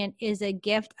clairaudient is a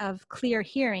gift of clear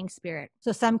hearing, Spirit.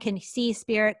 So some can see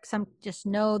Spirit, some just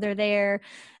know they're there.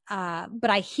 But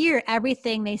I hear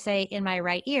everything they say in my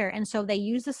right ear. And so they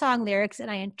use the song lyrics and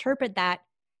I interpret that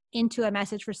into a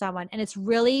message for someone. And it's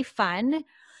really fun.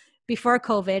 Before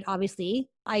COVID, obviously,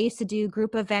 I used to do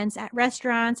group events at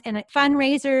restaurants and at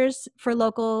fundraisers for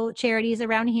local charities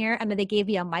around here. And then they gave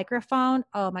me a microphone.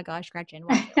 Oh my gosh, Gretchen.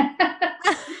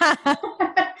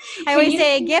 I always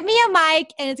say, give me a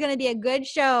mic and it's going to be a good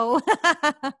show.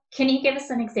 Can you give us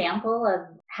an example of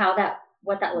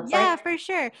what that looks like? Yeah, for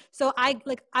sure. So I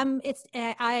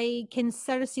can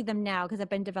sort of see them now because I've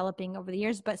been developing over the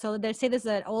years. But so they say there's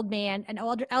an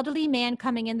elderly man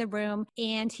coming in the room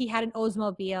and he had an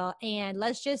Oldsmobile. And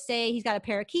let's just say he's got a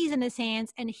pair of keys in his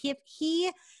hands. And if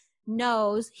he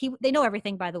knows, they know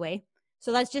everything, by the way.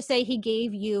 So let's just say he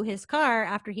gave you his car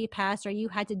after he passed, or you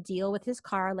had to deal with his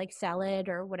car, like sell it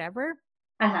or whatever.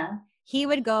 he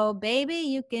would go, baby,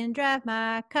 you can drive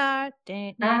my car.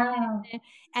 Oh,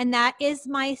 And that is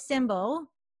my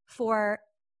symbol for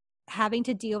having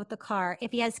to deal with the car.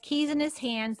 If he has keys in his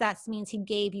hands, that means he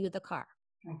gave you the car.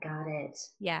 I got it.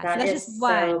 Yeah. So That that's just is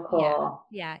one. so cool.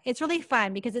 Yeah. It's really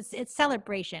fun because it's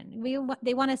celebration.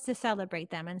 They want us to celebrate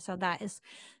them. And so that is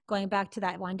going back to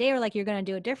that one day, or like, you're going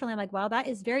to do it differently. I'm like, well, that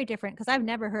is very different because I've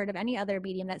never heard of any other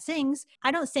medium that sings.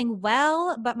 I don't sing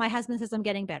well, but my husband says I'm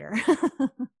getting better.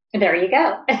 There you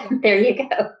go. There you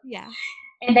go. Yeah.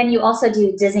 And then you also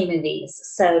do Disney movies.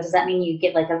 So does that mean you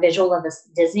get like a visual of a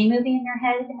Disney movie in your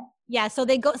head? Yeah. So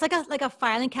they go, it's like a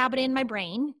filing cabinet in my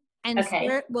brain. And Okay.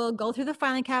 Spirit will go through the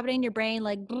filing cabinet in your brain,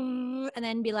 like, and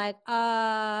then be like,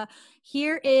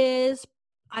 here is,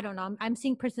 I don't know. I'm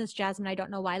seeing Princess Jasmine. I don't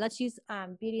know why. Let's use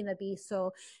Beauty and the Beast.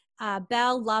 So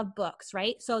Belle loved books,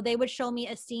 right? So they would show me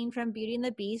a scene from Beauty and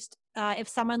the Beast. If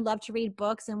someone loved to read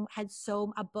books and had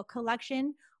a book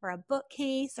collection or a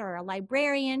bookcase or a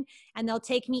librarian, and they'll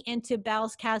take me into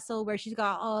Belle's castle where she's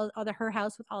got her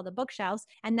house with all the bookshelves.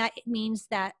 And that means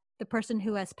that the person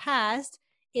who has passed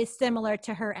is similar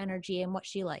to her energy and what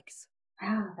she likes.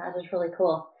 Oh, that is really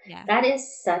cool. Yeah. That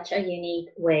is such a unique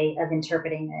way of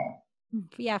interpreting it.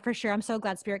 Yeah, for sure. I'm so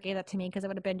glad Spirit gave that to me because it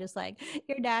would have been just like,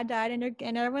 your dad died and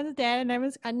everyone's dead.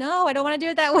 And no, I don't want to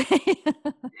do it that way.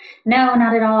 No,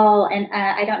 not at all. And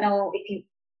I don't know if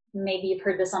maybe you've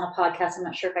heard this on a podcast. I'm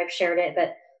not sure if I've shared it,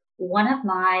 but one of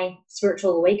my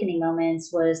spiritual awakening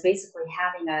moments was basically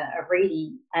having a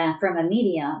reading from a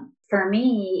medium. For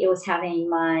me, it was having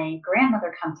my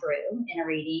grandmother come through in a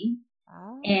reading.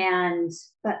 Oh.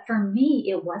 But for me,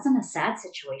 it wasn't a sad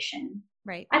situation.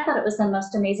 Right. I thought it was the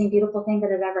most amazing, beautiful thing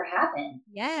that had ever happened.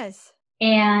 Yes.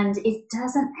 And it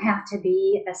doesn't have to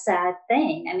be a sad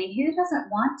thing. I mean, who doesn't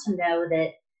want to know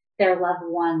that their loved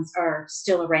ones are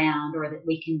still around, or that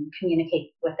we can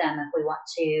communicate with them if we want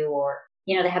to, or,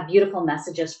 they have beautiful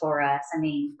messages for us. I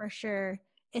mean, for sure.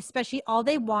 Especially all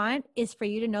they want is for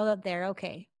you to know that they're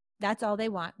okay. That's all they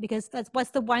want, because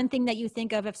what's the one thing that you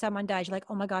think of if someone dies. You're like,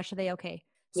 oh my gosh, are they okay?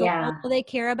 So yeah. all they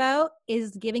care about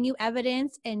is giving you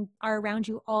evidence and are around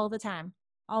you all the time.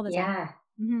 All the time. Yeah.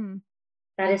 Mm-hmm.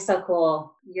 That is so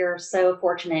cool. You're so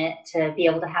fortunate to be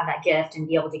able to have that gift and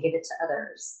be able to give it to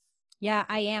others. Yeah,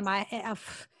 I am.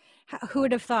 Who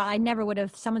would have thought? I never would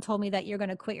have. Someone told me that you're going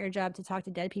to quit your job to talk to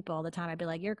dead people all the time. I'd be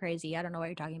like, you're crazy. I don't know what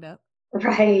you're talking about.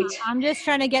 Right. I'm just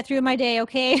trying to get through my day.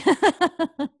 Okay.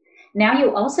 Now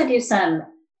you also do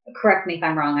correct me if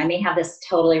I'm wrong, I may have this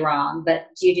totally wrong, but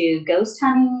do you do ghost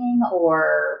hunting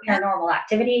or paranormal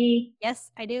activity?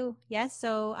 Yes, I do. Yes.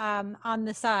 So on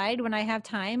the side, when I have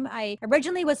time, I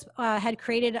originally had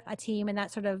created a team, and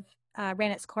that sort of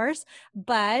ran its course,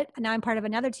 but now I'm part of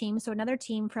another team. So another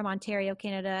team from Ontario,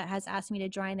 Canada has asked me to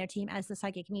join their team as the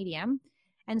psychic medium.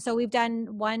 And so I've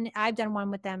done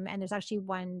one with them, and there's actually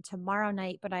one tomorrow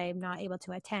night, but I'm not able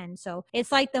to attend. So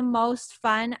it's like the most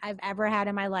fun I've ever had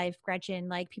in my life, Gretchen.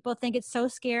 Like, people think it's so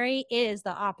scary. It is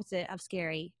the opposite of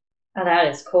scary. Oh, that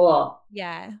is cool.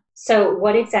 Yeah. So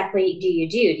what exactly do you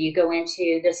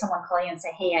do? Does someone call you and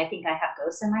say, hey, I think I have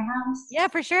ghosts in my house? Yeah,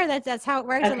 for sure. That's how it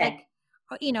works. Okay. Like,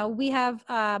 we have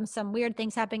some weird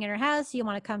things happening in our house. You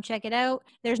want to come check it out.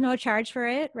 There's no charge for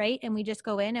it, right? And we just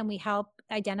go in and we help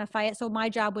identify it. So my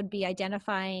job would be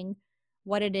identifying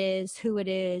what it is, who it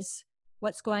is,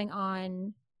 what's going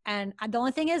on. And the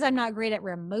only thing is, I'm not great at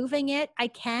removing it. I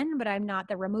can, but I'm not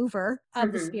the remover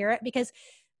of the spirit, because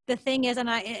the thing is, and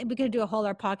we could do a whole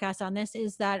other podcast on this,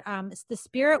 is that it's the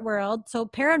spirit world. So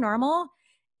paranormal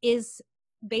is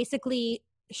basically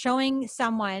showing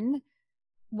someone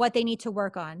what they need to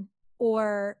work on,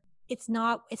 or it's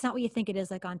not what you think it is,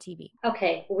 like on TV.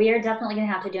 Okay. We are definitely going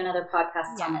to have to do another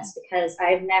podcast on this, because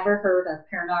I've never heard of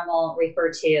paranormal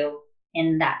referred to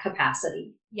in that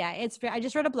capacity. Yeah, I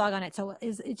just wrote a blog on it. So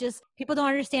it just, people don't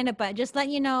understand it, but just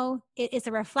letting you know, it's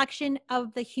a reflection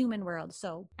of the human world.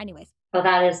 So anyways. Oh,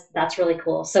 that's really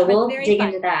cool. So we'll dig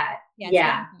into that.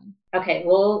 Yeah. Okay.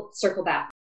 We'll circle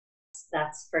back.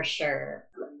 That's for sure.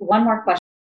 One more question.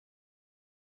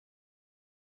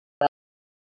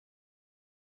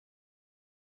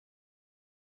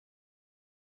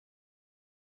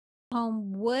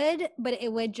 Home would, but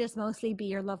it would just mostly be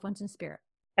your loved ones in spirit.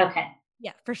 Okay.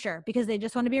 Yeah, for sure. Because they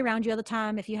just want to be around you all the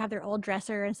time. If you have their old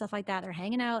dresser and stuff like that, they're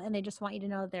hanging out and they just want you to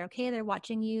know that they're okay. They're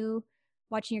watching you,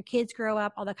 watching your kids grow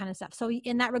up, all that kind of stuff. So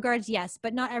in that regards, yes,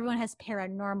 but not everyone has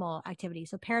paranormal activity.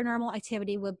 So paranormal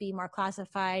activity would be more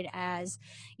classified as,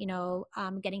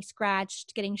 getting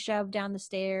scratched, getting shoved down the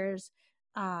stairs,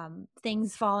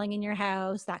 things falling in your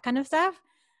house, that kind of stuff.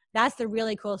 That's the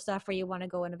really cool stuff where you want to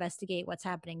go and investigate what's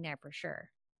happening there, for sure.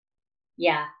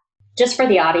 Yeah. just for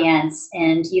the audience,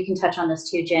 and you can touch on this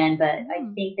too, Jen, but I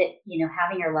think that,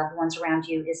 having your loved ones around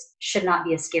you should not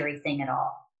be a scary thing at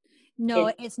all.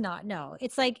 No, it's not. No,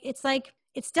 it's like,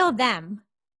 it's still them,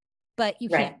 but you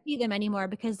can't see them anymore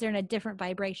because they're in a different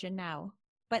vibration now,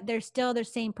 but they're still their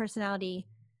same personality.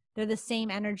 They're the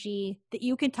same energy that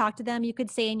you can talk to them. You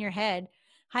could say in your head,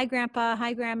 hi, grandpa,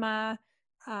 hi, grandma.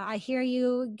 I hear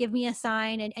you. Give me a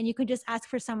sign. And you could just ask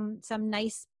for some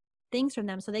nice things from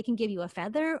them so they can give you a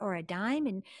feather or a dime.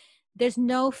 And there's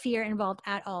no fear involved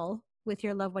at all with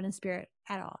your loved one in spirit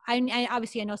at all. I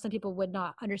obviously, I know some people would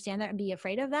not understand that and be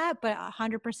afraid of that, but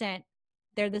 100%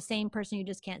 they're the same person. You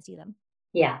just can't see them.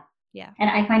 Yeah. Yeah. And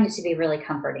I find it to be really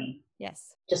comforting.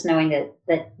 Yes. Just knowing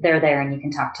that they're there and you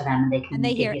can talk to them and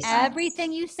they hear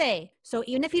everything you say. So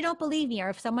even if you don't believe me, or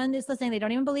if someone is listening, they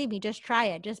don't even believe me, just try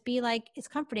it. Just be like, it's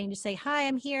comforting. Just say, hi,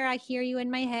 I'm here. I hear you in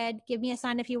my head. Give me a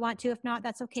sign if you want to. If not,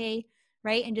 that's okay.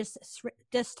 Right. And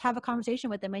just have a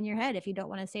conversation with them in your head if you don't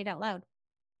want to say it out loud.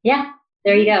 Yeah.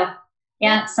 There you go.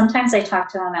 Yeah. Sometimes I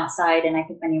talk to them outside, and I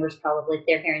think my neighbors probably, if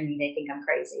they're hearing me, they think I'm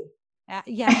crazy.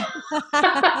 Yeah.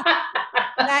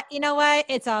 You know what?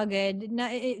 It's all good. No,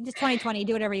 it's 2020.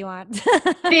 Do whatever you want.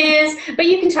 It is, but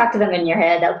you can talk to them in your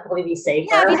head. That'll probably be safer.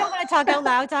 Yeah, if you don't want to talk out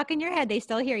loud, talk in your head. They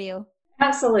still hear you.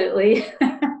 Absolutely.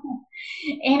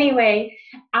 Anyway,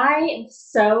 I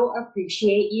so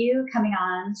appreciate you coming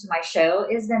on to my show.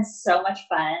 It's been so much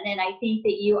fun, and I think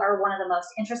that you are one of the most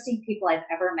interesting people I've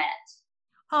ever met.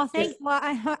 Oh, thanks. Well,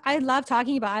 I love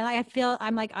talking about it. I feel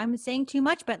I'm saying too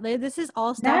much, but this is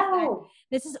all stuff.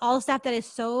 This is all stuff that is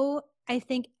so, I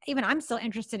think even I'm still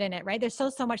interested in it, right? There's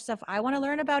so much stuff I want to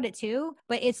learn about it too,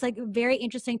 but it's like a very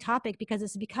interesting topic because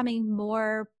it's becoming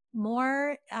more,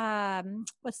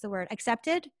 what's the word?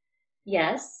 Accepted.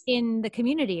 Yes. In the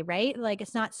community, right? Like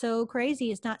it's not so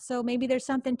crazy. It's not so, maybe there's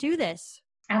something to this.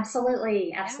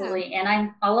 Absolutely. Absolutely. Yeah. And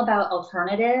I'm all about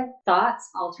alternative thoughts,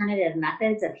 alternative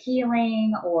methods of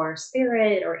healing or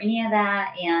spirit or any of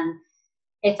that. And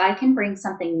if I can bring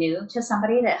something new to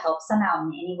somebody that helps them out in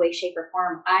any way, shape, or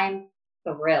form, I'm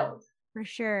thrilled. For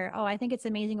sure. Oh, I think it's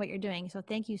amazing what you're doing. So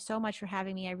thank you so much for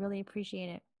having me. I really appreciate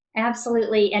it.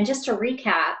 Absolutely. And just to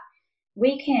recap,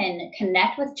 we can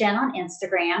connect with Jen on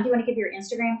Instagram. Do you want to give your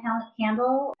Instagram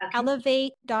handle? Okay.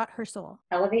 Elevate.hersoul.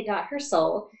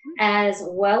 Elevate.hersoul, as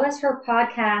well as her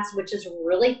podcast, which is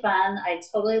really fun. I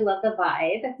totally love the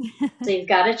vibe. So you've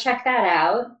got to check that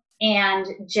out. And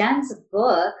Jen's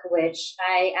book, which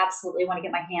I absolutely want to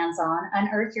get my hands on,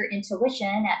 Unearth Your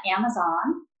Intuition, at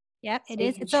Amazon. Yep, it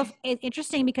is. It's so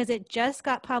interesting because it just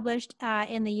got published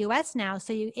in the U.S. now.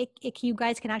 So you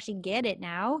guys can actually get it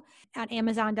now at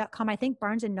Amazon.com. I think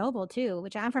Barnes & Noble too,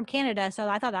 which I'm from Canada. So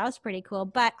I thought that was pretty cool.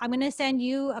 But I'm going to send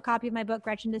you a copy of my book,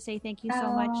 Gretchen, to say thank you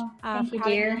so much thank you, for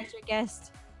having dear. me as your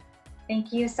guest.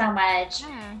 Thank you so much.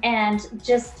 Yeah. And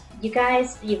just, you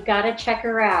guys, you've got to check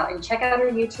her out and check out her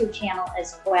YouTube channel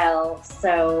as well.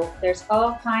 So there's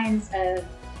all kinds of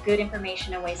good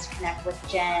information and ways to connect with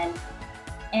Jen.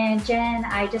 And Jen,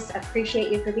 I just appreciate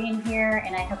you for being here,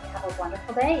 and I hope you have a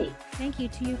wonderful day. Thank you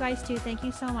to you guys too. Thank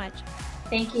you so much.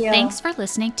 Thank you. Thanks for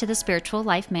listening to the Spiritual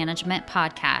Life Management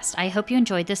Podcast. I hope you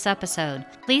enjoyed this episode.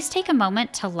 Please take a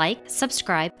moment to like,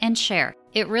 subscribe, and share.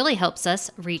 It really helps us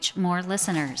reach more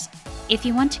listeners. If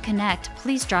you want to connect,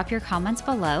 please drop your comments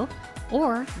below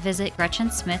or visit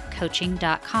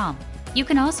GretchenSmithCoaching.com. You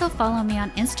can also follow me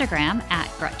on Instagram at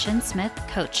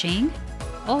GretchenSmithCoaching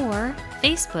or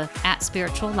Facebook at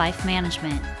Spiritual Life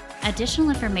Management.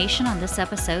 Additional information on this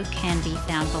episode can be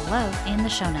found below in the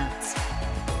show notes.